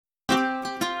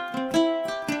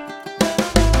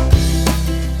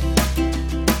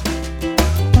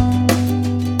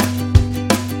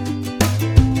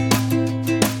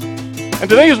And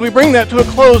today, as we bring that to a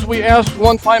close, we ask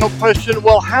one final question.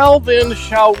 Well, how then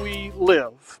shall we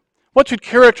live? What should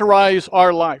characterize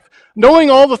our life? Knowing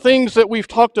all the things that we've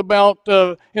talked about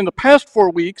in the past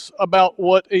 4 weeks about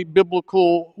what a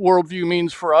biblical worldview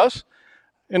means for us.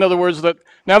 In other words, that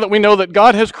now that we know that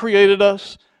God has created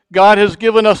us, God has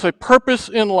given us a purpose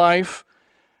in life,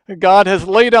 God has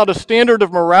laid out a standard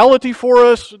of morality for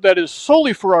us that is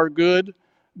solely for our good,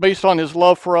 based on His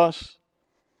love for us.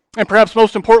 And perhaps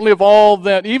most importantly of all,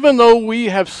 that even though we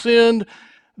have sinned,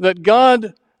 that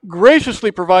God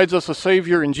graciously provides us a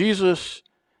Savior in Jesus,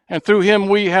 and through Him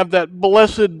we have that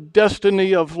blessed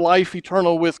destiny of life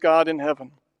eternal with God in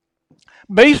heaven.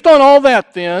 Based on all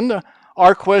that then,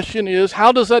 our question is,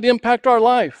 how does that impact our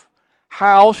life?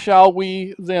 How shall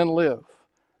we then live?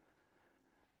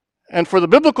 And for the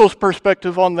biblical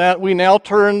perspective on that, we now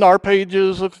turn our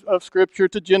pages of Scripture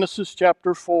to Genesis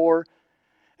chapter 4.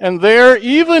 And there,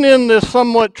 even in this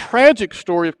somewhat tragic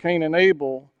story of Cain and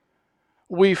Abel,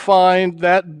 we find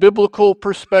that biblical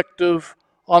perspective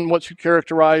on what should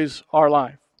characterize our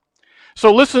life.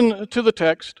 So listen to the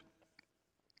text.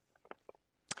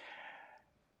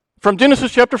 From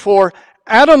Genesis chapter 4,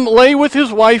 Adam lay with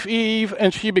his wife Eve,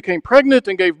 and she became pregnant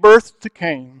and gave birth to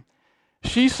Cain.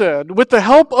 She said, "With the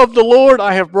help of the Lord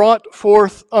I have brought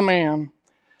forth a man."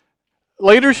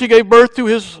 Later she gave birth to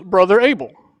his brother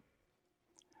Abel.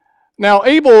 Now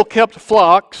Abel kept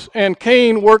flocks, and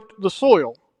Cain worked the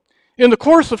soil. In the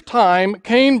course of time,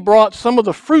 Cain brought some of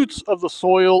the fruits of the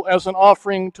soil as an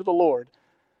offering to the Lord.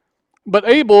 But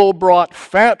Abel brought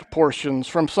fat portions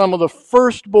from some of the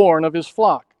firstborn of his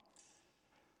flock.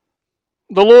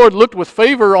 The Lord looked with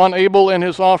favor on Abel and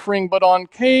his offering, but on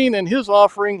Cain and his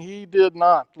offering He did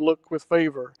not look with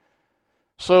favor.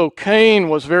 So Cain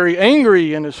was very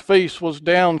angry, and his face was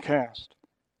downcast.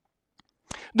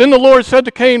 Then the Lord said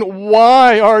to Cain,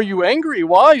 "Why are you angry?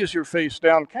 Why is your face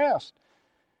downcast?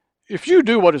 If you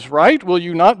do what is right, will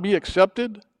you not be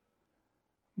accepted?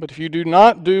 But if you do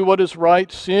not do what is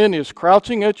right, sin is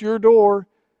crouching at your door.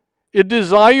 It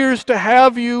desires to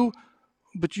have you,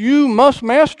 but you must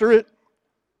master it."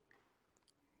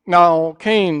 Now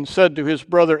Cain said to his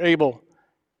brother Abel,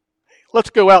 "Let's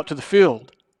go out to the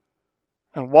field."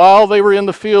 And while they were in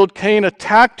the field, Cain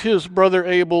attacked his brother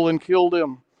Abel and killed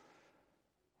him.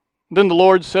 Then the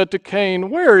Lord said to Cain,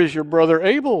 "Where is your brother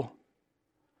Abel?"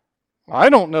 "I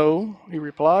don't know," he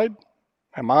replied.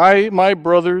 "Am I my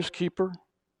brother's keeper?"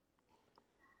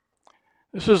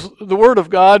 This is the word of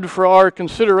God for our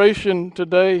consideration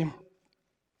today.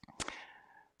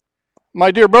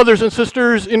 My dear brothers and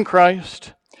sisters in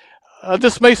Christ,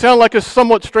 this may sound like a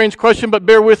somewhat strange question, but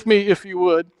bear with me if you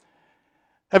would.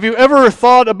 Have you ever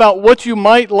thought about what you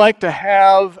might like to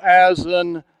have as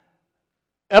an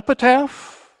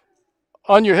epitaph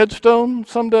on your headstone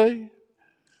someday?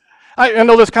 I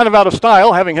know that's kind of out of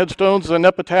style, having headstones and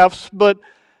epitaphs, but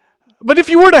if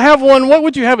you were to have one, what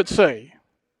would you have it say?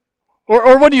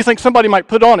 Or what do you think somebody might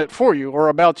put on it for you or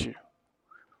about you?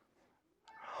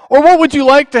 Or what would you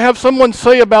like to have someone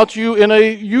say about you in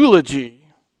a eulogy?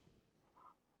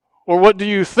 Or what do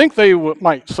you think they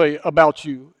might say about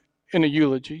you in a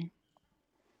eulogy?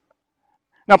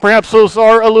 Now, perhaps those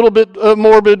are a little bit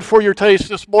morbid for your taste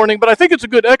this morning, but I think it's a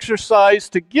good exercise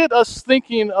to get us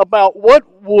thinking about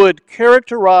what would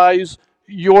characterize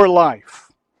your life,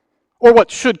 or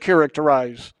what should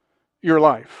characterize your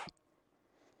life.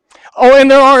 Oh,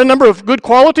 and there are a number of good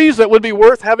qualities that would be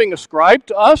worth having ascribed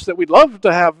to us, that we'd love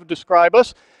to have describe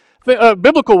us.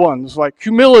 Biblical ones like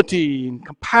humility and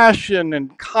compassion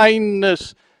and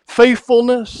kindness,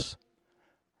 faithfulness.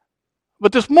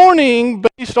 But this morning,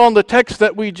 based on the text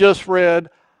that we just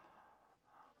read,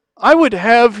 I would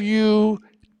have you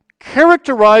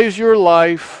characterize your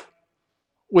life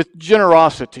with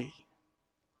generosity.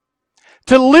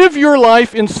 To live your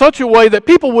life in such a way that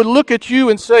people would look at you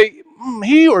and say,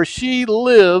 "He or she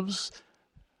lives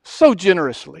so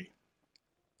generously."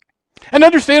 And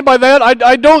understand by that,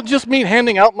 I don't just mean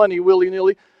handing out money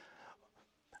willy-nilly.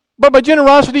 But by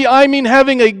generosity, I mean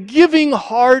having a giving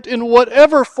heart in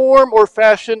whatever form or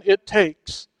fashion it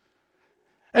takes.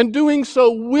 And doing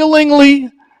so willingly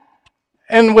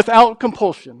and without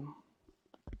compulsion.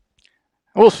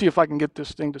 We'll see if I can get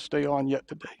this thing to stay on yet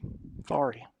today.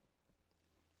 Sorry.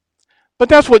 But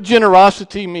that's what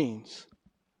generosity means.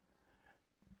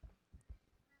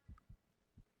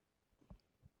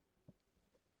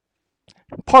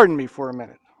 Pardon me for a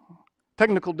minute.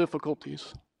 Technical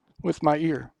difficulties with my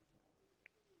ear.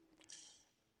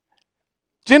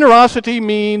 Generosity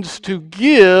means to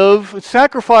give,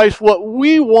 sacrifice what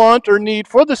we want or need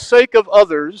for the sake of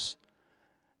others,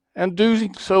 and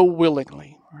doing so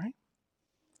willingly. Right?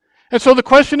 And so the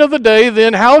question of the day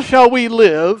then, how shall we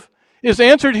live, is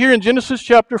answered here in Genesis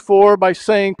chapter 4 by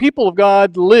saying, people of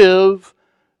God, live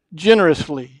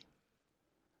generously.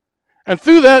 And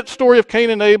through that story of Cain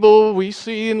and Abel, we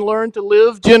see and learn to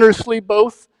live generously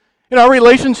both in our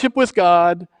relationship with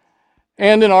God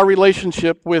and in our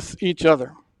relationship with each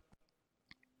other.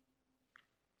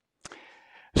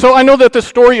 So I know that this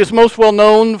story is most well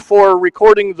known for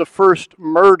recording the first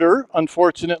murder,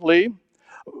 unfortunately.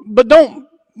 But don't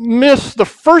miss the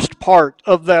first part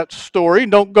of that story.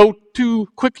 Don't go too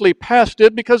quickly past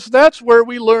it, because that's where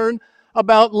we learn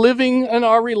about living in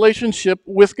our relationship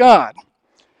with God.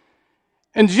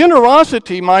 And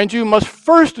generosity, mind you, must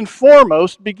first and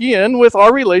foremost begin with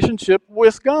our relationship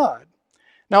with God.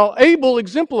 Now, Abel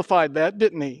exemplified that,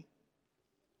 didn't he?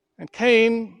 And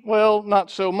Cain, well, not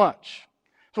so much.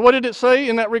 So what did it say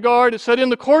in that regard? It said, in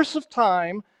the course of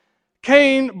time,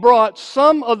 Cain brought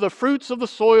some of the fruits of the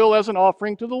soil as an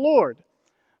offering to the Lord,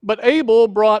 but Abel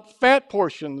brought fat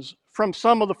portions from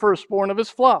some of the firstborn of his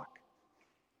flock.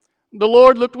 The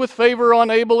Lord looked with favor on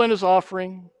Abel and his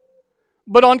offering,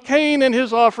 but on Cain and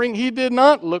his offering he did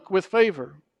not look with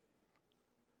favor.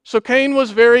 So Cain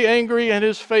was very angry and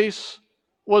his face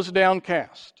was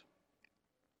downcast.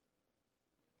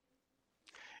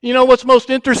 You know, what's most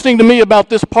interesting to me about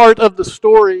this part of the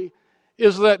story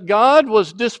is that God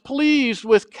was displeased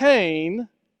with Cain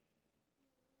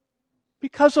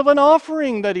because of an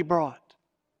offering that he brought.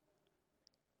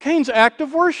 Cain's act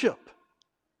of worship,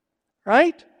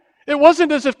 right? It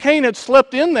wasn't as if Cain had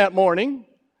slept in that morning,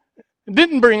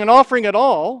 didn't bring an offering at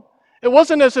all. It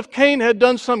wasn't as if Cain had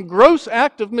done some gross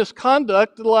act of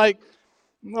misconduct like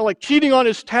cheating on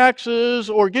his taxes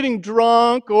or getting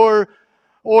drunk or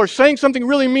saying something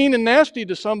really mean and nasty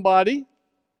to somebody.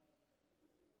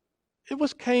 It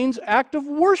was Cain's act of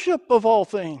worship of all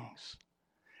things.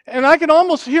 And I can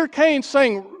almost hear Cain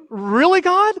saying, really,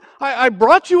 God? I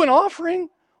brought you an offering.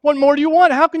 What more do you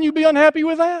want? How can you be unhappy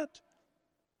with that?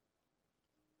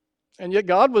 And yet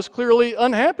God was clearly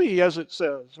unhappy, as it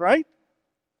says, right?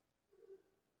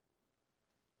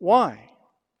 Why?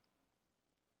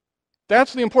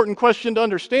 That's the important question to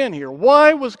understand here.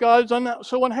 Why was God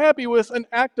so unhappy with an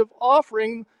act of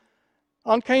offering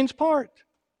on Cain's part?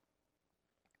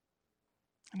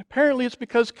 And apparently it's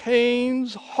because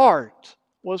Cain's heart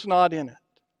was not in it.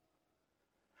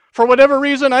 For whatever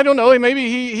reason, I don't know,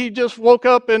 maybe he just woke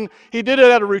up and he did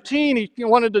it out of routine. He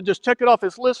wanted to just check it off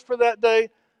his list for that day.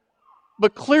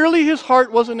 But clearly his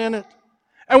heart wasn't in it.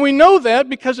 And we know that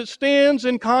because it stands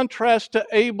in contrast to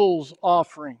Abel's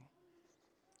offering.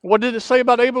 What did it say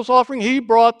about Abel's offering? He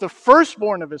brought the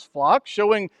firstborn of his flock,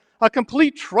 showing a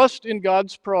complete trust in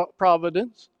God's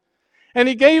providence. And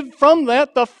he gave from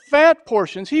that the fat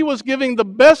portions. He was giving the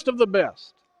best of the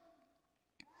best.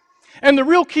 And the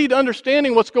real key to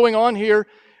understanding what's going on here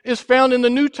is found in the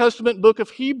New Testament book of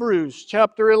Hebrews,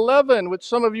 chapter 11, which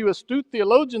some of you astute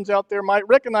theologians out there might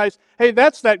recognize. Hey,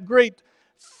 that's that great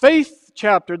faith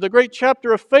chapter, the great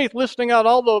chapter of faith, listing out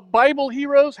all the Bible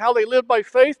heroes, how they lived by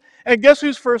faith. And guess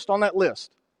who's first on that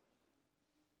list?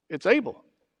 It's Abel.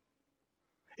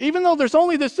 Even though there's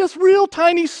only this real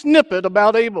tiny snippet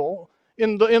about Abel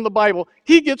in the Bible,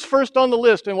 he gets first on the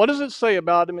list. And what does it say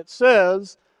about him? It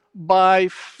says, by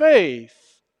faith,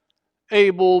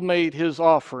 Abel made his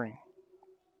offering.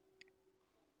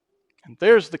 And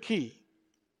there's the key.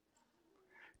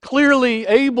 Clearly,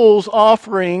 Abel's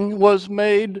offering was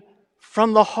made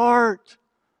from the heart.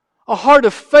 A heart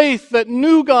of faith that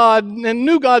knew God and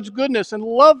knew God's goodness and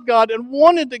loved God and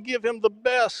wanted to give Him the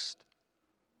best.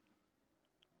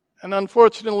 And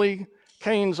unfortunately,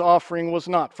 Cain's offering was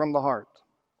not from the heart.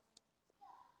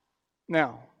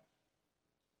 Now,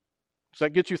 does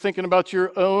that get you thinking about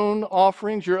your own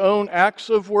offerings, your own acts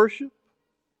of worship?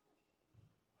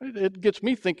 It gets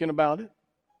me thinking about it.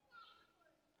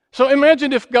 So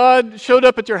imagine if God showed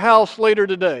up at your house later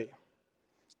today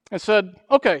and said,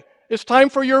 okay, it's time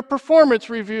for your performance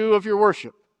review of your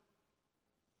worship.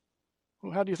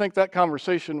 Well, how do you think that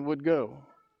conversation would go?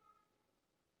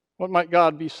 What might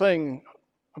God be saying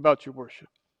about your worship?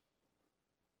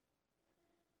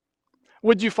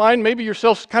 Would you find maybe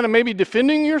yourself kind of maybe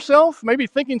defending yourself? Maybe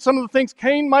thinking some of the things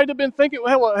Cain might have been thinking?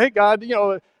 Well, hey, God,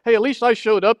 hey, at least I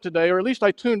showed up today, or at least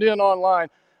I tuned in online.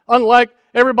 Unlike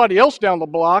everybody else down the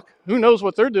block, who knows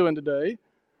what they're doing today?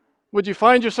 Would you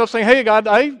find yourself saying, hey, God,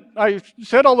 I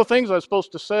said all the things I was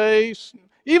supposed to say,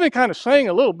 even kind of saying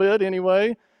a little bit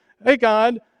anyway. Hey,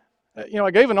 God,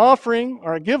 I gave an offering,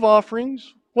 or I give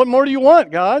offerings. What more do you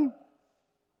want, God?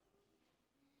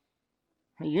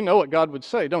 You know what God would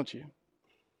say, don't you?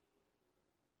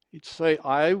 He'd say,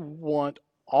 I want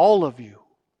all of you.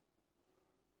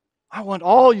 I want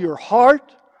all your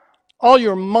heart, all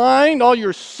your mind, all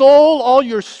your soul, all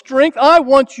your strength. I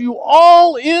want you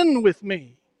all in with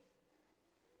me.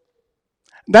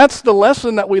 That's the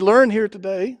lesson that we learn here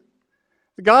today.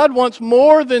 God wants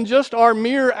more than just our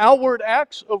mere outward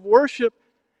acts of worship.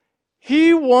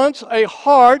 He wants a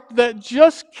heart that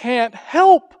just can't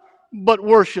help but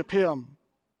worship Him.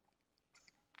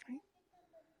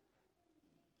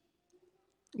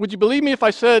 Would you believe me if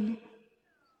I said,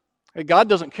 hey, God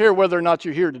doesn't care whether or not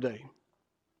you're here today?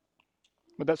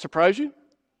 Would that surprise you?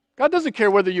 God doesn't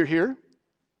care whether you're here.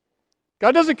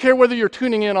 God doesn't care whether you're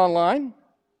tuning in online.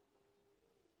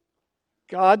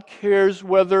 God cares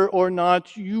whether or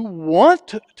not you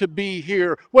want to be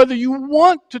here, whether you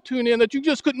want to tune in, that you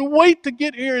just couldn't wait to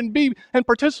get here and be and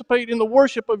participate in the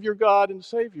worship of your God and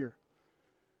Savior.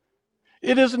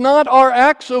 It is not our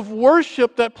acts of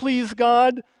worship that please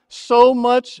God so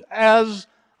much as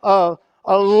a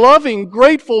loving,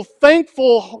 grateful,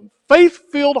 thankful,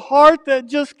 faith-filled heart that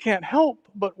just can't help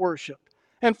but worship,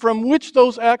 and from which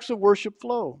those acts of worship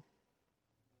flow.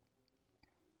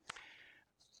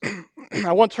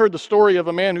 I once heard the story of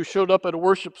a man who showed up at a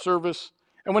worship service,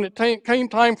 and when it came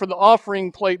time for the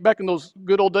offering plate, back in those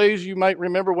good old days, you might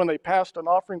remember when they passed an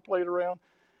offering plate around,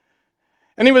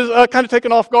 and he was kind of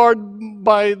taken off guard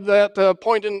by that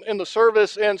point in the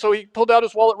service, and so he pulled out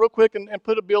his wallet real quick and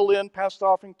put a bill in, passed the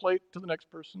offering plate to the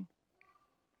next person.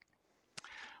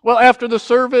 Well, after the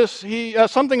service,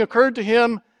 something occurred to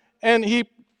him, and he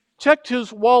checked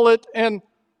his wallet, and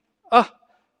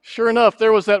sure enough,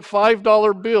 there was that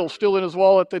 $5 bill still in his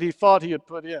wallet that he thought he had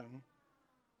put in.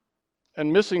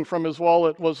 And missing from his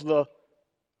wallet was the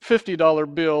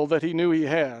 $50 bill that he knew he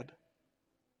had.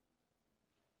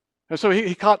 And so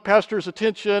he caught Pastor's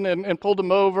attention and pulled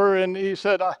him over, and he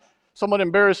said, somewhat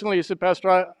embarrassingly, he said,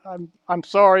 Pastor, I'm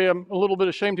sorry, I'm a little bit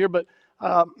ashamed here, but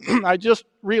I just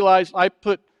realized I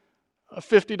put a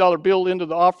 $50 bill into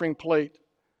the offering plate,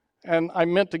 and I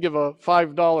meant to give a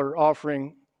 $5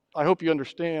 offering. I hope you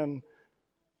understand.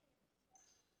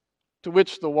 To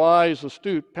which the wise,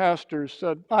 astute pastor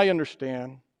said, I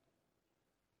understand.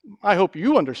 I hope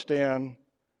you understand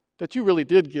that you really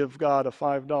did give God a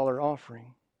 $5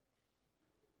 offering.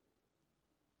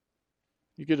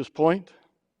 You get his point?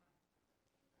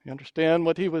 You understand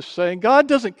what he was saying? God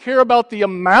doesn't care about the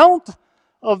amount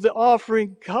of the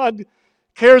offering. God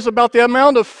cares about the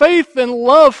amount of faith and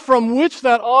love from which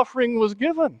that offering was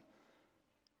given.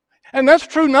 And that's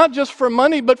true not just for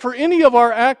money, but for any of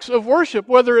our acts of worship,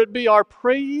 whether it be our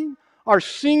praying, our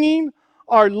singing,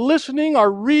 our listening, our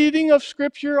reading of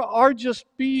Scripture, our just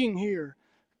being here.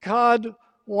 God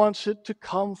wants it to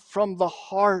come from the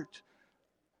heart.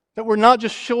 That we're not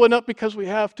just showing up because we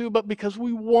have to, but because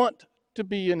we want to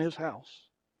be in His house.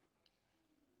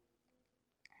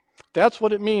 That's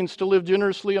what it means to live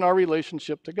generously in our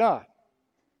relationship to God.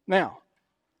 Now,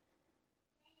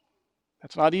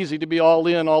 it's not easy to be all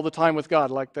in all the time with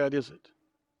God like that, is it?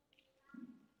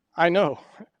 I know.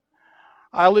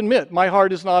 I'll admit, my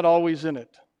heart is not always in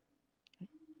it.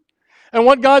 And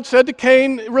what God said to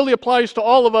Cain really applies to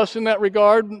all of us in that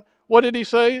regard. What did He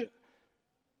say?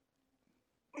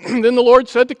 Then the Lord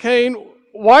said to Cain,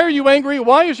 why are you angry?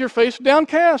 Why is your face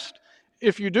downcast?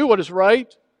 If you do what is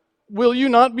right, will you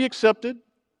not be accepted?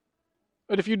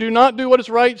 But if you do not do what is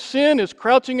right, sin is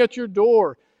crouching at your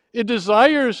door. It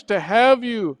desires to have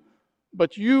you,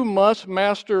 but you must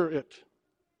master it.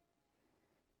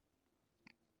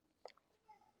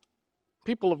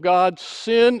 People of God,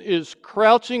 sin is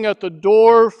crouching at the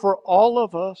door for all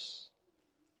of us.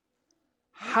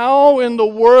 How in the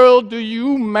world do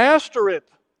you master it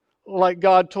like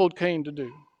God told Cain to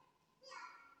do?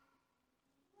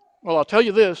 Well, I'll tell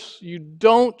you this, you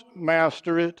don't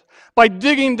master it by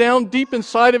digging down deep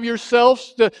inside of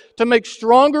yourselves to make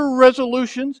stronger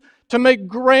resolutions, to make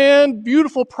grand,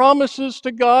 beautiful promises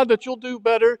to God that you'll do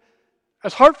better.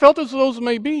 As heartfelt as those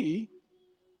may be,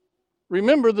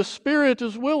 remember the spirit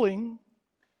is willing,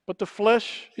 but the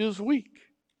flesh is weak.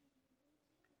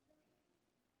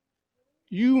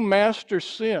 You master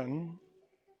sin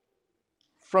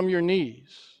from your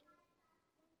knees.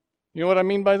 You know what I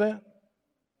mean by that?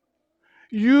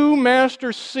 You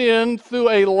master sin through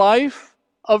a life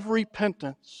of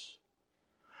repentance.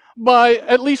 By,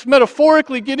 at least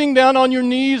metaphorically, getting down on your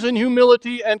knees in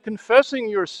humility and confessing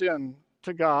your sin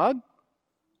to God.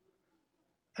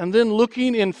 And then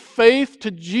looking in faith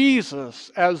to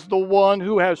Jesus as the one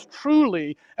who has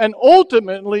truly and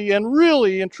ultimately and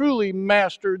really and truly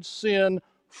mastered sin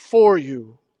for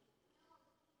you.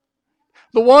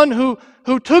 The one who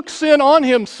took sin on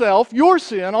Himself, your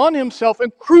sin on Himself,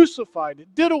 and crucified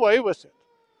it, did away with it.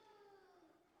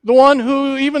 The one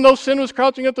who, even though sin was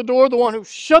crouching at the door, the one who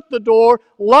shut the door,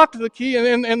 locked the key,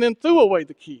 and then threw away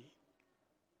the key.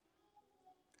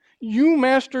 You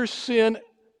master sin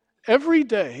every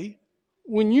day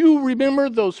when you remember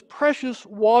those precious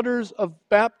waters of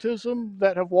baptism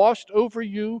that have washed over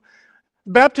you.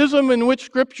 Baptism in which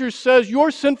Scripture says your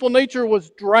sinful nature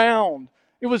was drowned.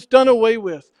 It was done away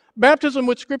with. Baptism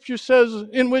which Scripture says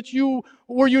in which you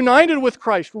were united with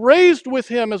Christ, raised with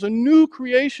Him as a new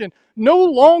creation, no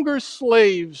longer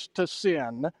slaves to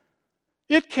sin.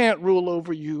 It can't rule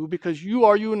over you because you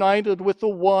are united with the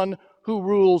one who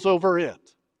rules over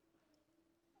it.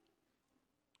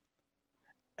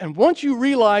 And once you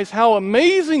realize how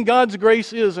amazing God's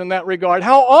grace is in that regard,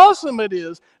 how awesome it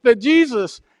is that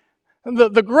Jesus,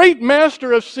 the great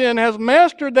master of sin, has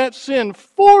mastered that sin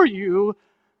for you,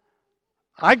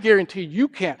 I guarantee you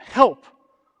can't help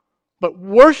but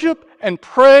worship and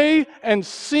pray and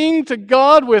sing to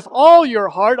God with all your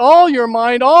heart, all your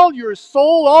mind, all your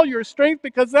soul, all your strength,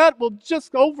 because that will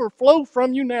just overflow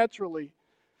from you naturally.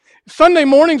 Sunday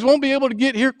mornings won't be able to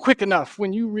get here quick enough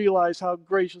when you realize how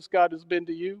gracious God has been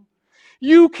to you.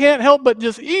 You can't help but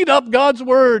just eat up God's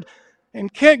Word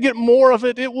and can't get more of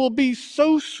it. It will be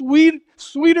so sweet,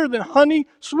 sweeter than honey,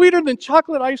 sweeter than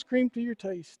chocolate ice cream to your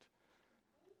taste.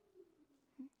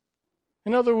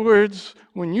 In other words,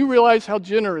 when you realize how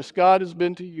generous God has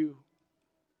been to you,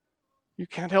 you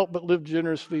can't help but live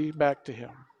generously back to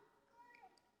Him.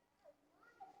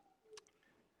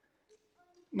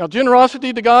 Now,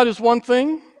 generosity to God is one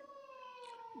thing,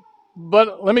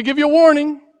 but let me give you a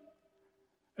warning.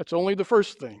 That's only the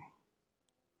first thing.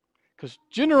 Because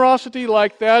generosity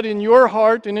like that in your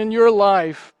heart and in your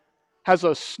life has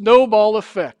a snowball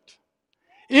effect.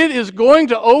 It is going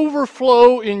to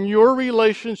overflow in your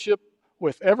relationship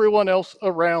with everyone else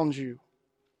around you.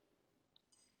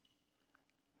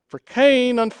 For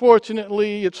Cain,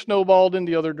 unfortunately, it snowballed in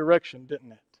the other direction,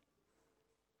 didn't it?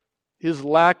 His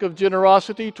lack of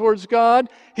generosity towards God,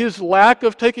 his lack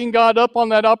of taking God up on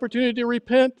that opportunity to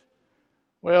repent,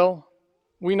 well,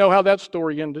 we know how that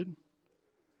story ended.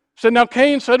 So now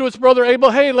Cain said to his brother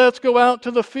Abel, hey, let's go out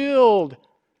to the field.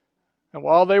 And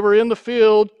while they were in the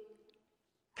field,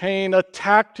 Cain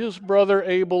attacked his brother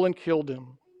Abel and killed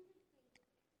him.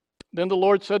 Then the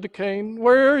Lord said to Cain,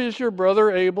 where is your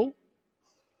brother Abel?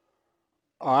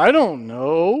 I don't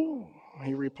know,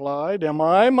 he replied. Am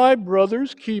I my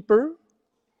brother's keeper?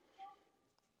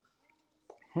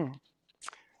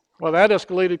 Well, that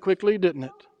escalated quickly, didn't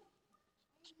it?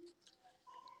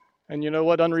 And you know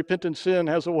what? Unrepentant sin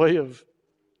has a way of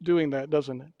doing that,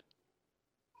 doesn't it?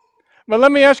 But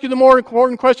let me ask you the more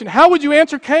important question. How would you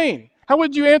answer Cain? How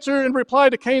would you answer in reply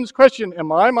to Cain's question,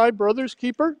 am I my brother's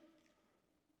keeper?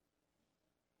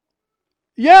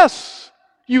 Yes,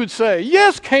 you would say.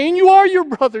 Yes, Cain, you are your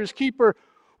brother's keeper.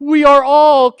 We are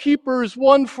all keepers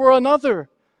one for another.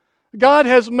 God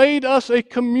has made us a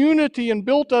community and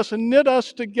built us and knit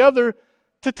us together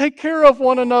to take care of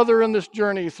one another in this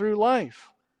journey through life.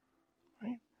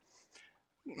 Right?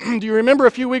 Do you remember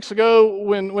a few weeks ago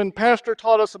when Pastor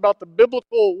taught us about the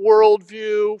biblical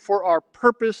worldview for our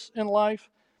purpose in life?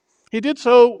 He did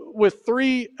so with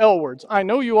 3 L words. I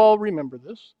know you all remember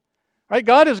this. Right?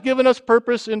 God has given us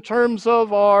purpose in terms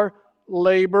of our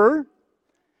labor,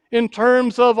 in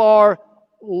terms of our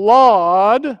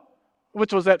laud,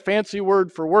 which was that fancy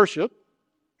word for worship,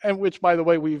 and which, by the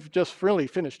way, we've just really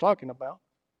finished talking about.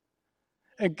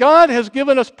 And God has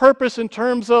given us purpose in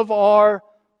terms of our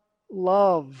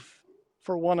love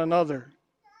for one another.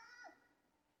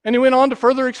 And he went on to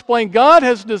further explain, God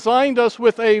has designed us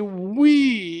with a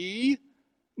we,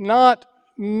 not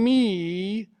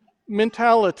me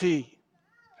mentality.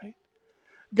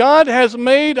 God has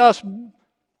made us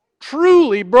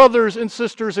truly brothers and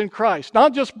sisters in Christ.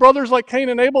 Not just brothers like Cain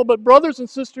and Abel, but brothers and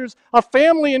sisters, a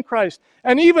family in Christ.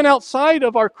 And even outside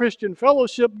of our Christian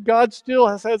fellowship, God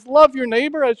still says, love your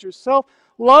neighbor as yourself.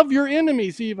 Love your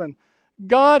enemies even.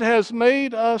 God has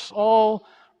made us all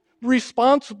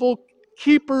responsible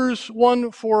keepers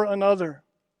one for another.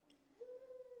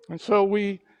 And so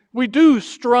we do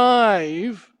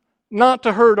strive not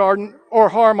to hurt or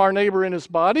harm our neighbor in his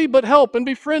body, but help and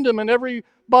befriend him in every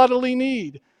bodily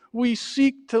need. We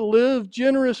seek to live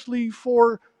generously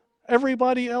for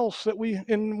everybody else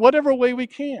in whatever way we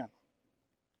can.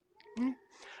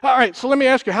 All right, so let me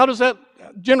ask you, how does that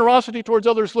generosity towards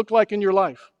others look like in your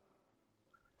life?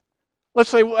 Let's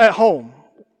say at home.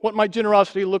 What might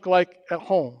generosity look like at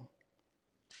home?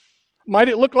 Might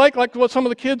it look like what some of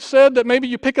the kids said, that maybe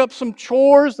you pick up some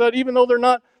chores that even though they're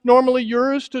not normally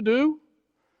yours to do?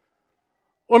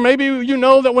 Or maybe you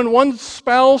know that when one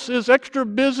spouse is extra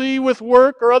busy with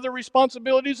work or other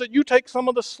responsibilities, that you take some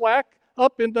of the slack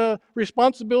up in the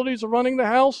responsibilities of running the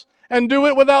house and do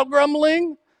it without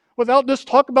grumbling, without just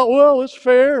talk about, well, it's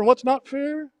fair and what's not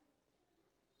fair.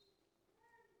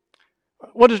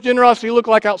 What does generosity look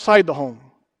like outside the home?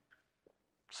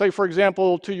 Say, for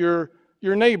example, to your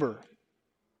neighbor.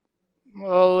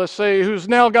 Well, let's say who's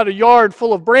now got a yard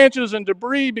full of branches and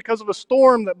debris because of a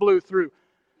storm that blew through.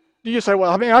 Do you say,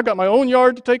 well, I mean, I've got my own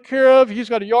yard to take care of. He's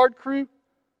got a yard crew.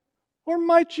 Or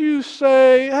might you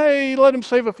say, hey, let him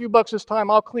save a few bucks this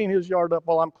time. I'll clean his yard up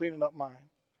while I'm cleaning up mine.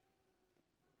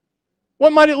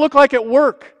 What might it look like at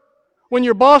work when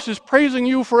your boss is praising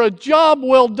you for a job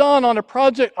well done on a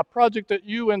project that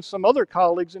you and some other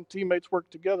colleagues and teammates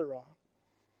work together on?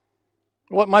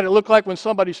 What might it look like when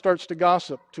somebody starts to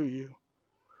gossip to you?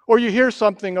 Or you hear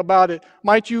something about it.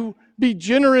 Might you be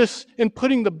generous in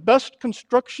putting the best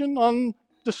construction on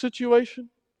the situation?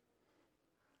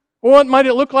 Or what might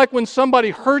it look like when somebody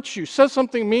hurts you, says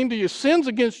something mean to you, sins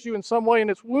against you in some way, and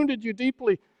it's wounded you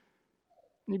deeply?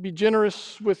 You be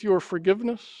generous with your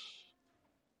forgiveness?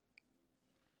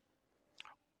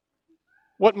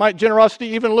 What might generosity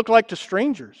even look like to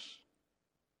strangers?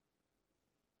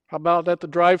 How about at the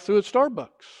drive-thru at Starbucks?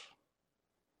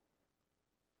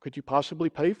 Could you possibly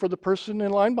pay for the person in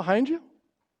line behind you?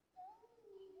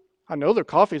 I know their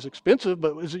coffee is expensive,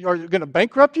 but are you going to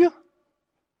bankrupt you?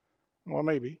 Well,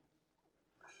 maybe.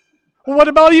 Well, what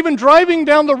about even driving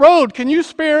down the road? Can you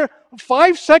spare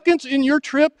 5 seconds in your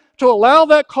trip to allow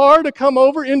that car to come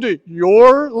over into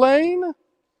your lane?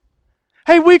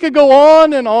 Hey, we could go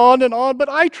on and on and on, but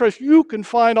I trust you can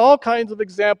find all kinds of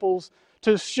examples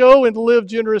to show and live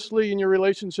generously in your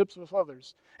relationships with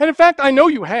others. And in fact, I know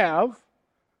you have.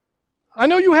 I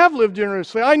know you have lived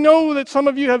generously. I know that some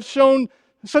of you have shown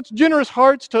such generous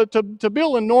hearts to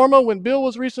Bill and Norma when Bill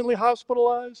was recently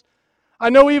hospitalized. I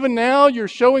know even now you're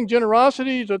showing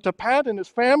generosity to Pat and his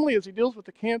family as he deals with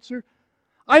the cancer.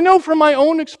 I know from my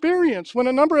own experience when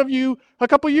a number of you, a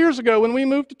couple years ago when we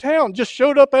moved to town, just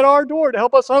showed up at our door to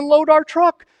help us unload our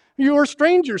truck. You were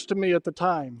strangers to me at the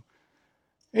time.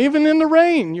 Even in the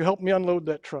rain, you helped me unload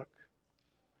that truck.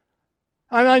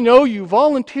 And I know you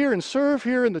volunteer and serve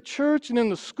here in the church and in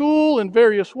the school in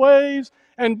various ways,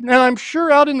 and I'm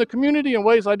sure out in the community in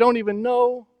ways I don't even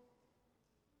know.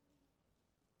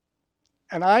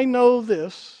 And I know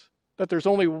this, that there's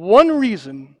only one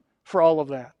reason for all of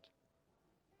that.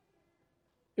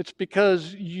 It's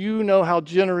because you know how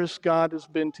generous God has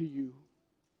been to you.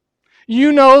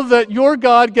 You know that your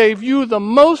God gave you the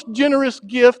most generous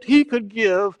gift He could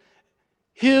give,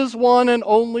 His one and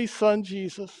only Son,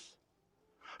 Jesus,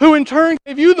 who in turn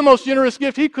gave you the most generous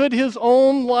gift He could, His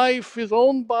own life, His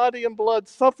own body and blood,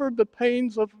 suffered the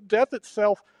pains of death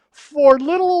itself for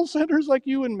little old sinners like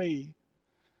you and me.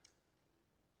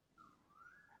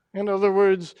 In other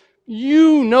words,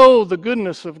 you know the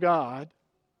goodness of God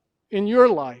in your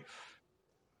life,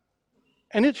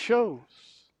 and it shows.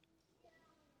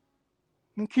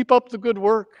 And keep up the good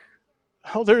work.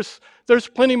 Oh, there's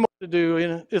plenty more to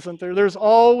do, isn't there? There's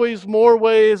always more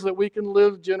ways that we can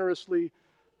live generously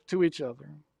to each other.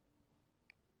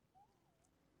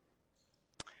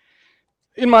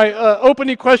 In my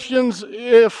opening questions,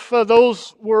 if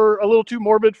those were a little too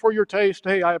morbid for your taste,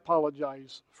 hey, I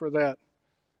apologize for that.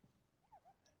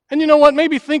 And you know what?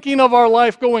 Maybe thinking of our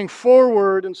life going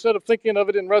forward instead of thinking of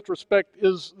it in retrospect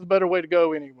is the better way to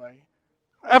go anyway.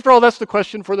 After all, that's the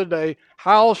question for the day.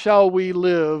 How shall we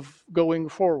live going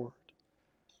forward?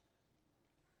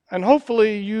 And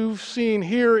hopefully you've seen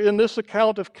here in this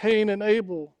account of Cain and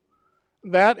Abel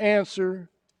that answer: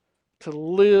 to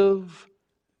live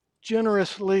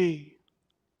generously.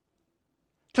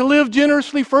 To live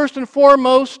generously first and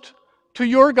foremost to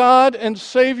your God and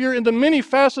Savior in the many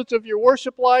facets of your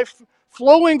worship life,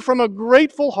 flowing from a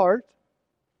grateful heart,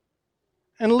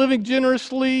 and living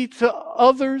generously to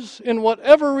others in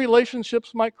whatever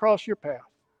relationships might cross your path.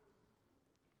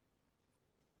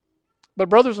 But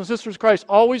brothers and sisters in Christ,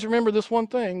 always remember this one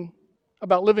thing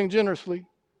about living generously.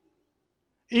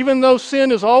 Even though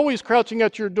sin is always crouching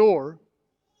at your door,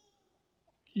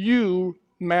 you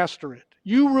master it.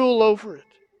 You rule over it.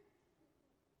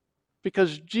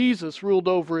 Because Jesus ruled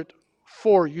over it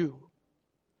for you.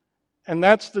 And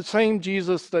that's the same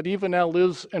Jesus that even now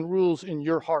lives and rules in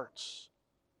your hearts.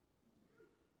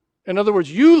 In other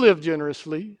words, you live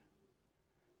generously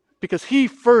because He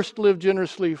first lived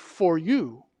generously for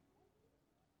you,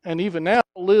 and even now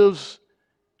lives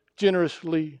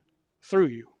generously through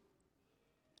you.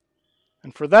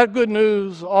 And for that good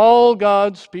news, all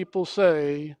God's people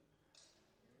say,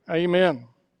 Amen.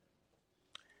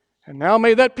 And now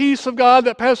may that peace of God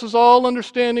that passes all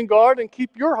understanding guard and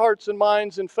keep your hearts and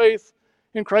minds in faith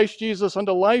in Christ Jesus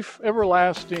unto life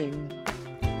everlasting.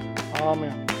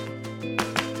 Amen.